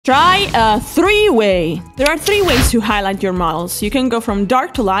Try a three-way. There are three ways to highlight your models. You can go from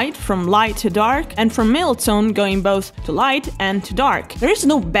dark to light, from light to dark, and from middle tone going both to light and to dark. There is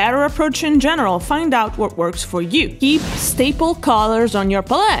no better approach in general. Find out what works for you. Keep staple colors on your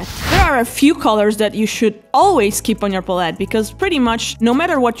palette. There are a few colors that you should always keep on your palette because pretty much no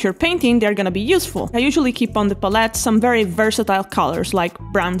matter what you're painting, they're gonna be useful. I usually keep on the palette some very versatile colors like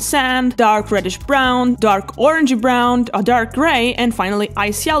brown sand, dark reddish brown, dark orangey brown, a dark gray, and finally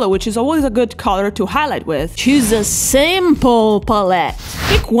ice yellow, which is always a good color to highlight with. Choose a simple palette.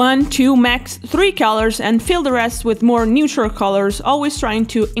 Pick 1, 2, max 3 colors and fill the rest with more neutral colors, always trying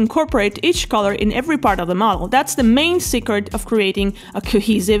to incorporate each color in every part of the model. That's the main secret of creating a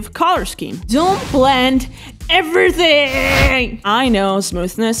cohesive color scheme. Don't blend everything! I know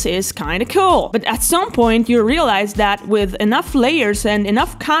smoothness is kinda cool, but at some point you realize that with enough layers and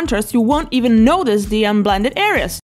enough contrast you won't even notice the unblended areas.